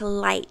not come to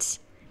light.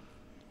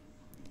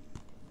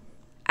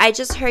 I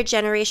just heard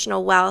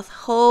generational wealth.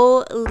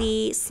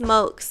 Holy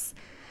smokes.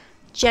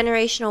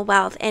 generational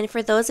wealth. And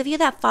for those of you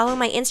that follow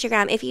my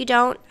Instagram, if you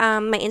don't,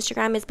 my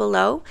Instagram is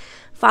below.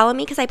 Follow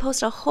me because I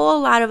post a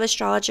whole lot of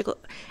astrological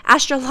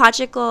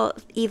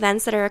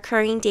events that are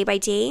occurring day by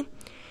day.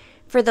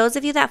 For those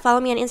of you that follow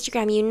me on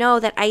Instagram, you know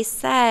that I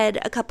said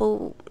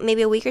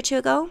maybe a week or two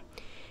ago,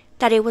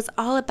 that it was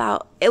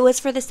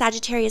for the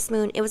Sagittarius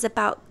moon. It was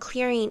about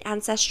clearing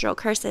ancestral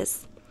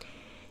curses.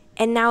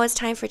 And now it's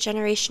time for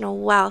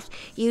generational wealth.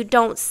 You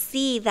don't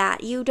see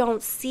that. You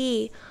don't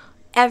see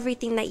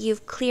everything that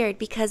you've cleared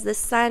because the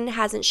sun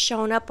hasn't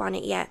shown up on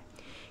it yet.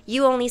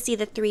 You only see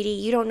the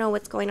 3D. You don't know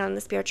what's going on in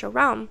the spiritual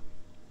realm.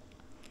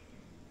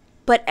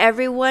 But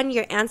everyone,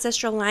 your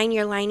ancestral line,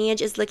 your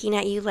lineage is looking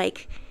at you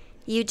like,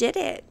 you did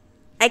it.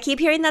 I keep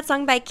hearing that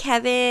song by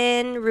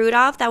Kevin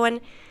Rudolph, that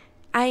one,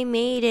 I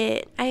made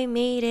it,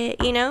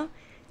 you know?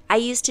 I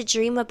used to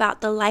dream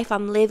about the life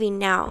I'm living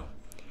now.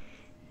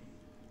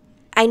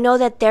 I know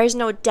that there's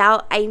no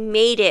doubt I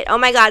made it. Oh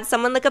my God,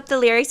 someone look up the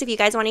lyrics if you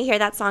guys want to hear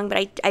that song,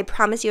 but I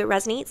promise you it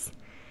resonates.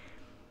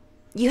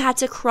 You had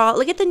to crawl.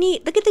 Look at the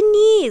knees. Look at the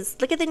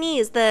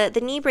knees,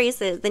 the knee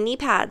braces, the knee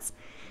pads.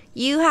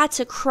 You had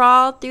to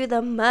crawl through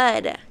the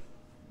mud.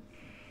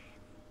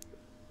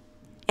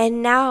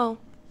 And now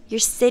you're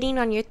sitting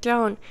on your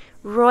throne.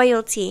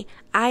 Royalty,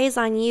 eyes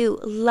on you,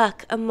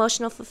 luck,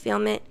 emotional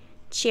fulfillment.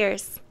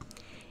 Cheers.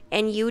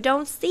 And you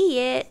don't see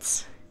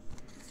it,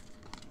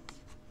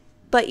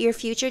 but your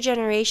future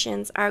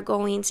generations are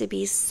going to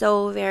be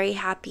so very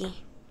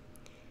happy.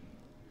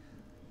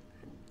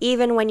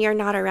 Even when you're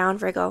not around,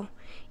 Virgo.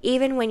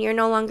 Even when you're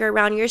no longer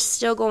around, you're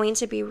still going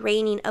to be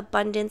raining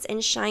abundance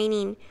and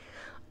shining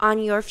on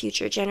your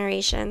future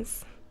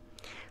generations.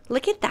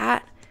 Look at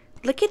that.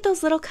 Look at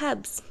those little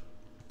cubs.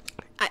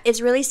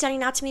 It's really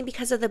standing out to me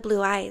because of the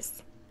blue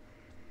eyes.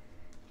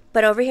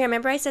 But over here,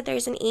 remember I said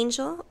there's an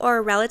angel or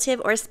a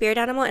relative or a spirit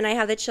animal, and I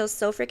have the chills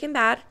so freaking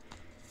bad.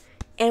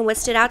 And what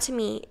stood out to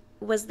me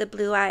was the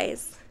blue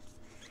eyes.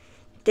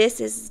 This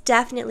is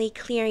definitely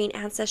clearing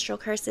ancestral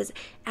curses,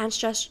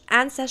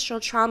 ancestral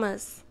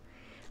traumas.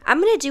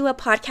 I'm going to do a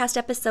podcast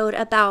episode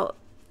about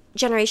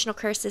generational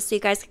curses so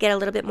you guys can get a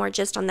little bit more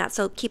gist on that.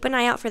 So keep an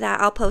eye out for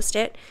that. I'll post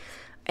it.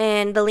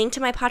 And the link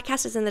to my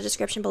podcast is in the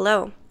description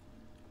below.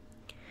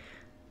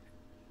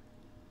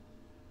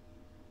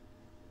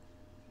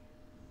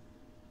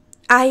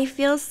 I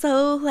feel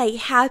so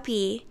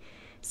happy.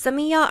 Some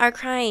of y'all are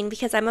crying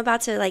because I'm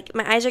about to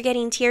my eyes are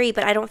getting teary,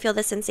 but I don't feel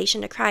the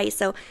sensation to cry.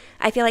 So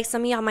I feel like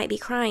some of y'all might be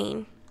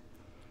crying.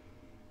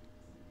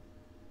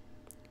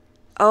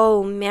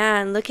 Oh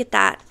man, look at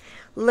that.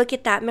 Look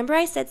at that. Remember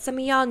I said some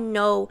of y'all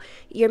know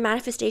your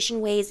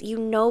manifestation ways. You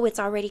know it's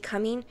already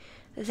coming.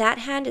 That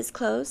hand is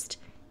closed.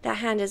 That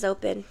hand is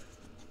open.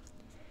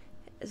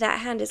 That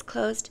hand is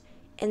closed.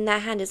 And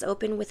that hand is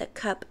open with a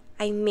cup.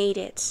 I made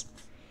it.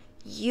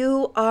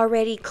 You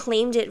already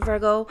claimed it,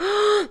 Virgo.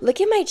 Look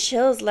at my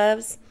chills,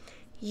 loves.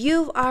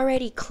 You've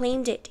already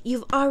claimed it.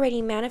 You've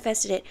already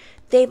manifested it.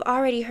 They've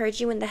already heard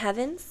you in the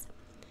heavens.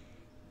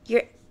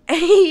 Your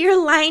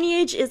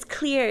lineage is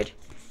cleared.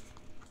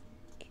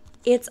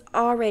 It's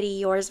already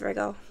yours,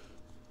 Virgo.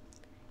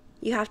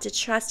 You have to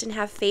trust and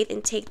have faith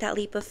and take that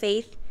leap of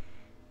faith,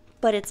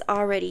 but it's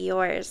already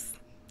yours.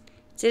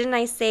 Didn't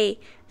I say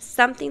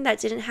something that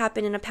didn't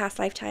happen in a past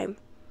lifetime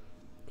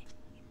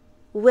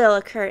will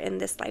occur in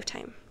this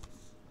lifetime?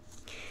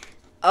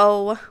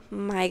 Oh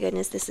my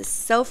goodness, this is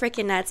so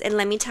freaking nuts. And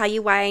let me tell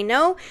you why I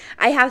know.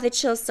 I have the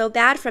chills so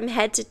bad from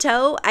head to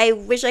toe. I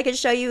wish I could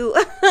show you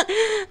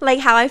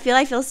how I feel.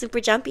 I feel super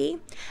jumpy.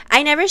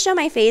 I never show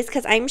my face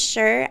because I'm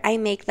sure I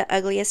make the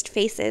ugliest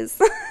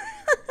faces.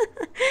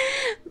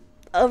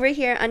 Over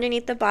here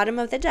underneath the bottom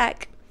of the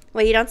deck,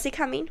 what you don't see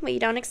coming, what you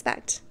don't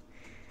expect.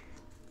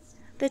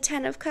 The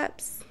 10 of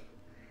Cups.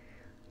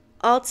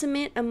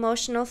 Ultimate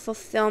emotional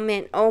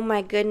fulfillment. Oh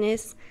my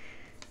goodness.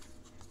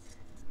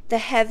 The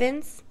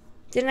heavens,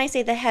 didn't I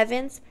say the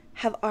heavens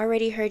have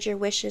already heard your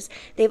wishes?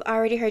 They've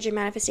already heard your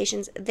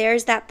manifestations.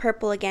 There's that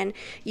purple again.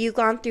 You've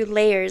gone through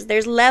layers.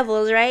 There's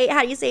levels, right?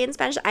 How do you say in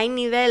Spanish? Hay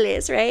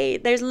niveles,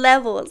 right? There's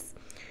levels.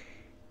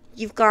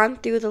 You've gone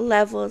through the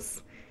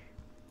levels.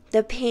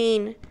 The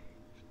pain,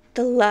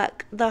 the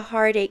luck, the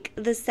heartache,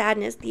 the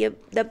sadness, the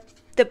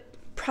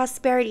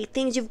prosperity,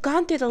 things. You've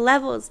gone through the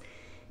levels.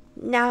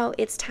 Now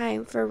it's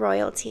time for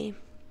royalty.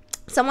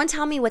 Someone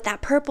tell me what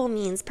that purple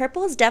means.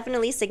 Purple is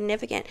definitely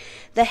significant.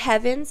 The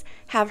heavens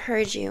have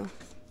heard you.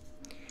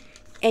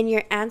 And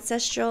your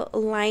ancestral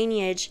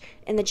lineage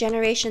and the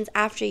generations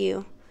after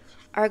you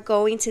are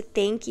going to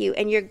thank you.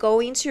 And you're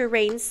going to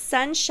rain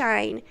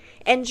sunshine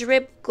and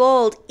drip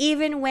gold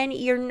even when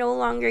you're no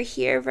longer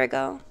here,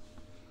 Virgo.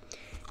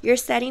 You're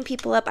setting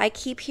people up. I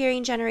keep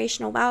hearing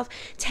generational wealth.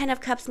 10 of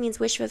Cups means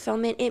wish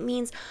fulfillment. It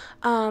means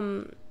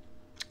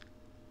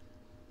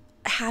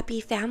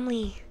happy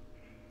family.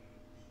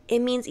 It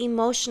means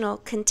emotional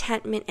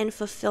contentment and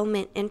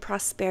fulfillment and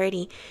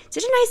prosperity.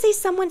 Didn't I say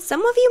some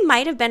of you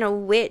might have been a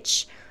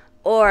witch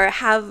or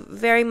have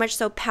very much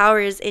so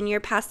powers in your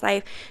past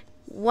life.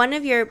 One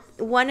of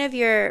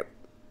your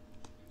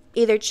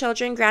either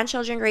children,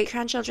 grandchildren,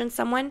 great-grandchildren,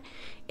 someone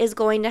is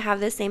going to have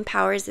the same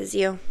powers as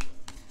you.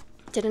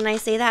 Didn't I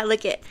say that?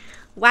 Look it.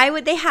 Why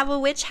would they have a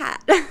witch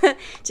hat?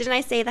 Didn't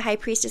I say the high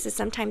priestess is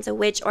sometimes a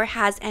witch or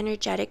has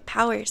energetic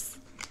powers?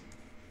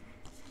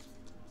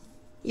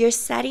 You're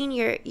setting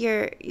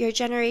your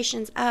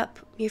generations up,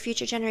 your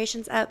future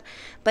generations up,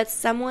 but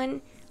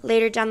someone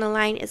later down the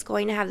line is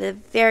going to have the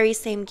very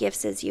same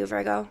gifts as you,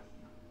 Virgo.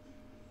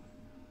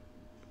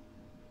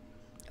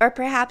 Or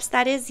perhaps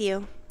that is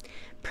you.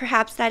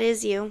 Perhaps that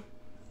is you.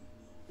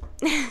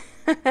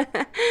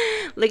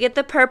 Look at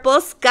the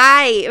purple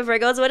sky,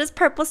 Virgos. What does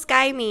purple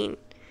sky mean?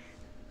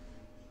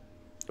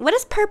 What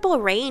does purple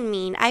rain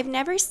mean? I've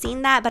never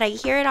seen that, but I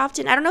hear it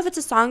often. I don't know if it's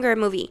a song or a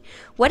movie.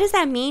 What does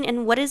that mean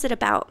and what is it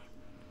about?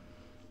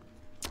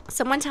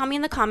 Someone tell me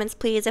in the comments,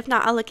 please. If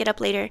not, I'll look it up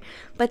later.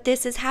 But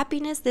this is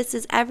happiness. This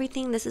is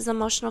everything. This is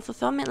emotional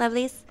fulfillment,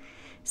 lovelies.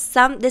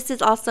 This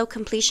is also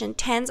completion.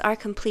 10s are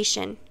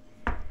completion.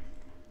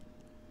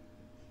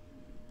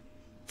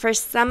 For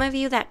some of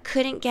you that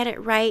couldn't get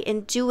it right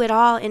and do it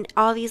all in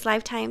all these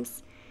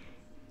lifetimes,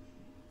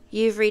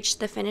 you've reached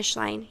the finish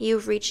line.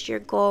 You've reached your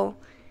goal.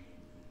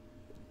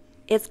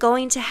 It's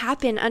going to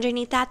happen.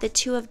 Underneath that, the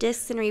 2 of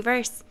discs in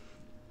reverse.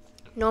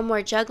 No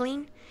more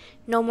juggling.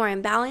 No more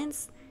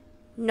imbalance.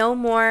 No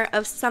more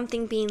of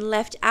something being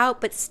left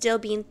out but still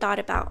being thought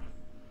about.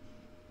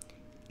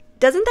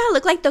 Doesn't that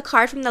look like the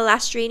card from the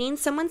last reading?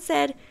 Someone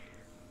said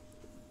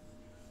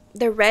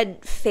the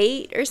red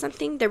fate or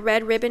something, the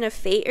red ribbon of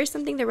fate or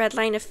something, the red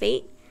line of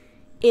fate.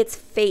 It's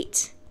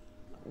fate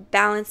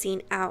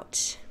balancing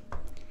out.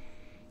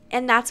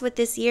 And that's what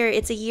this year,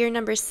 it's a year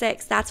number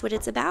 6. That's what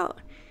it's about.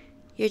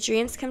 Your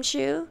dreams come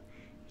true.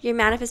 Your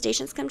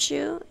manifestations come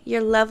true.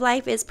 Your love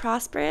life is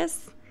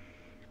prosperous.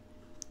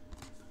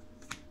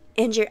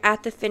 And you're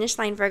at the finish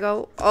line,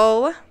 Virgo.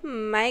 Oh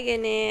my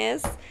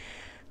goodness.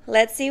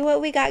 Let's see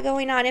what we got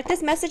going on. If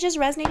this message is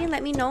resonating,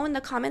 let me know in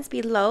the comments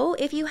below.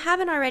 If you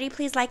haven't already,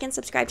 please like and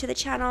subscribe to the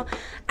channel.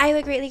 I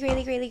would greatly,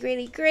 greatly, greatly,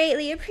 greatly,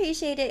 greatly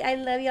appreciate it. I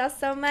love y'all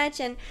so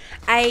much, and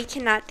I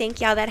cannot thank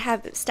y'all that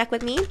have stuck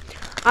with me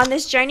on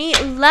this journey.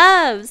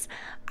 Loves,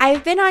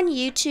 I've been on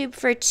YouTube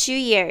for 2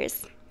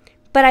 years,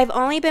 but I've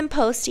only been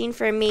posting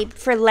for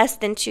less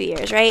than 2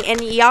 years, right?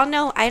 And y'all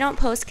know I don't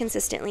post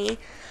consistently.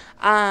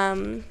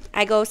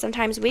 I go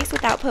sometimes weeks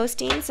without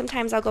posting.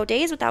 Sometimes I'll go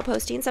days without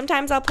posting.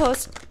 Sometimes I'll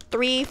post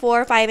 3,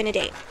 4, 5 in a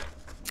day.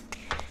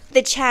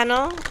 The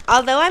channel,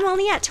 although I'm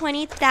only at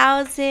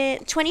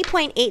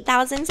 20.8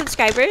 thousand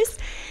subscribers,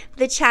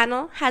 the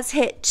channel has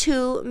hit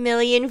 2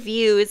 million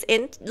views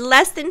in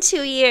less than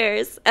 2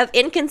 years of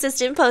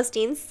inconsistent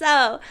posting.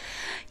 So,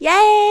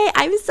 yay!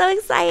 I'm so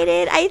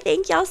excited. I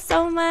thank y'all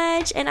so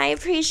much, and I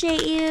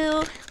appreciate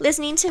you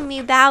listening to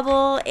me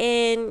babble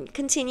and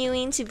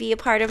continuing to be a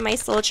part of my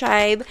soul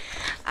tribe.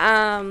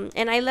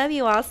 And I love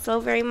you all so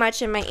very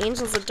much, and my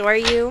angels adore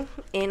you.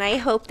 And I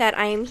hope that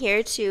I am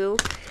here to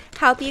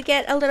help you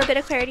get a little bit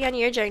of clarity on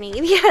your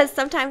journey, because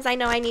sometimes I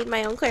know I need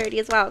my own clarity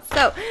as well.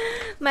 So,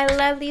 my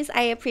lovelies,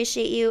 I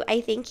appreciate you.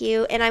 I thank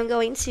you, and I'm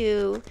going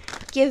to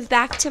give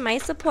back to my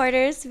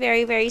supporters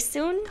very, very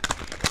soon.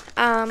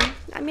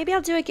 Maybe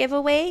I'll do a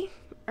giveaway,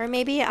 or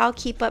maybe I'll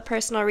keep up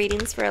personal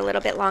readings for a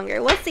little bit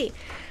longer. We'll see.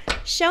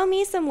 Show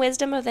me some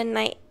wisdom of the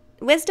night,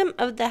 wisdom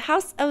of the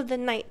House of the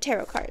Night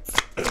tarot cards.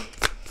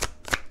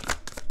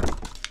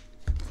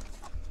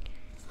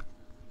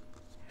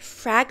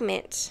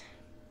 Fragment.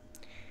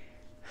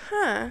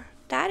 Huh,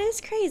 that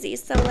is crazy.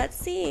 So let's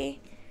see.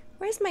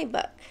 Where's my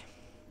book?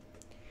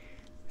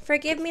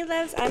 Forgive me,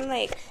 loves. I'm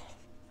like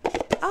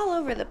all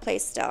over the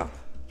place still.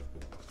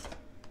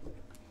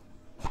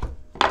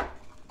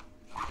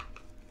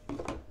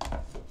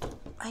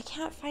 I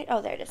can't find.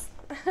 Oh, there it is.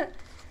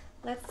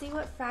 Let's see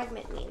what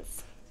fragment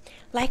means.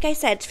 Like I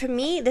said, for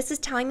me, this is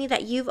telling me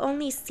that you've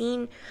only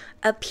seen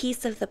a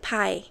piece of the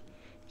pie.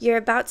 You're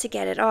about to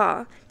get it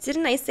all.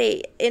 Didn't I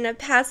say in a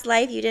past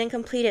life you didn't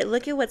complete it?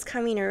 Look at what's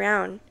coming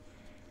around.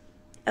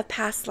 A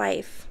past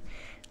life.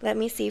 Let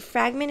me see.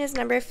 Fragment is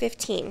number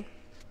 15.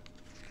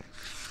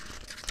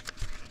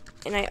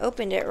 And I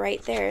opened it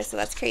right there, so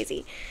that's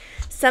crazy.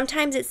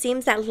 Sometimes it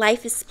seems that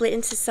life is split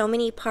into so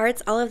many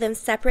parts, all of them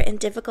separate and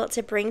difficult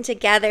to bring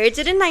together.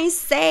 Didn't I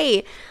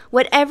say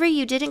whatever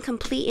you didn't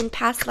complete in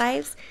past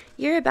lives,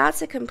 you're about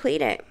to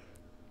complete it?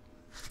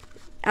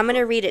 I'm going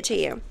to read it to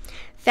you.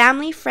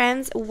 Family,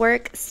 friends,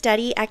 work,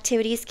 study,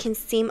 activities can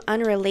seem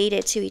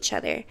unrelated to each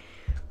other.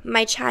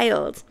 My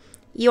child,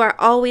 you are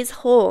always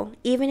whole,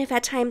 even if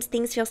at times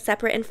things feel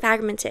separate and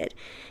fragmented.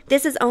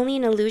 This is only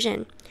an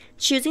illusion.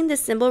 Choosing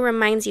this symbol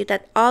reminds you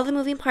that all the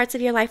moving parts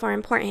of your life are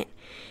important.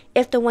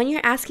 If the one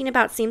you're asking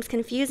about seems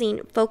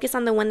confusing, focus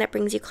on the one that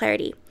brings you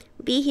clarity.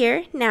 Be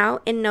here, now,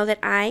 and know that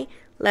I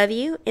love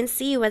you and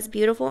see you as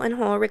beautiful and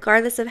whole,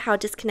 regardless of how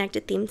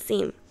disconnected things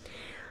seem.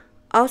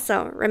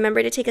 Also,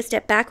 remember to take a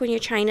step back when you're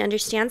trying to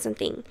understand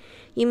something.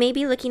 You may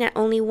be looking at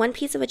only one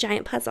piece of a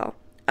giant puzzle,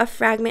 a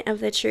fragment of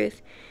the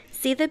truth.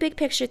 See the big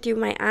picture through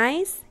my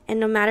eyes,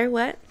 and no matter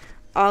what,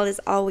 all is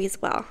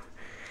always well.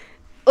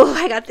 Oh,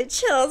 I got the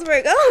chills,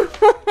 Virgo.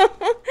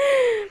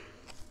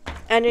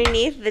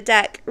 underneath the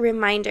deck,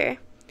 reminder.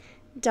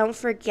 Don't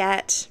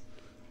forget.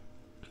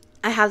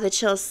 I have the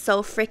chills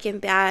so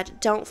freaking bad.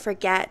 Don't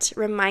forget.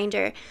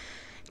 Reminder.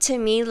 To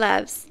me,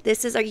 loves,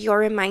 this is your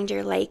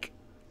reminder. Like,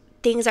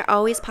 things are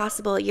always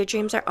possible. Your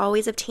dreams are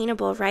always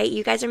obtainable, right?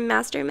 You guys are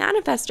master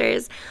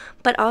manifestors.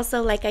 But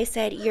also, like I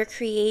said, you're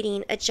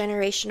creating a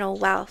generational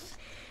wealth.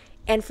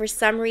 And for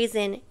some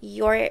reason,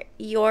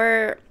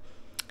 your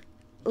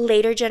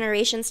later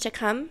generations to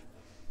come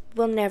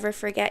will never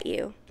forget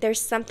you.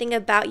 There's something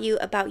about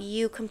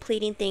you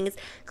completing things,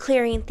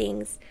 clearing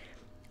things,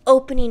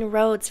 opening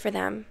roads for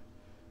them,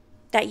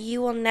 that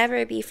you will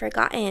never be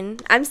forgotten.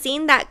 I'm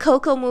seeing that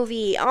Coco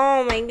movie.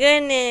 Oh my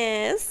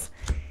goodness.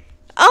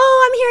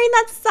 Oh, I'm hearing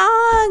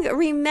that song.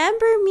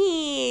 Remember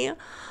Me.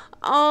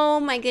 Oh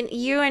my goodness.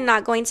 You are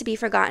not going to be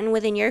forgotten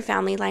within your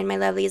family line, my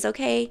lovelies,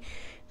 okay?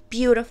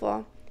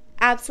 Beautiful.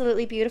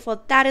 Absolutely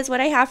beautiful. That is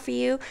what I have for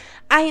you.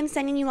 I am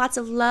sending you lots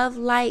of love,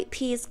 light,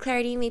 peace,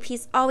 clarity. May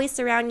peace always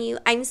surround you.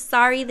 I'm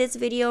sorry this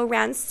video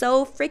ran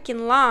so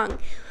freaking long,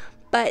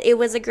 but it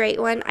was a great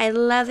one. I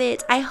love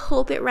it. I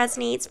hope it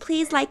resonates.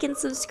 Please like and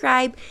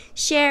subscribe,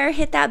 share,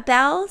 hit that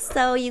bell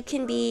so you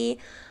can be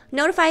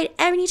notified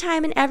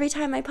anytime and every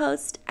time I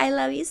post. I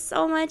love you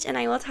so much, and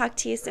I will talk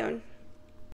to you soon.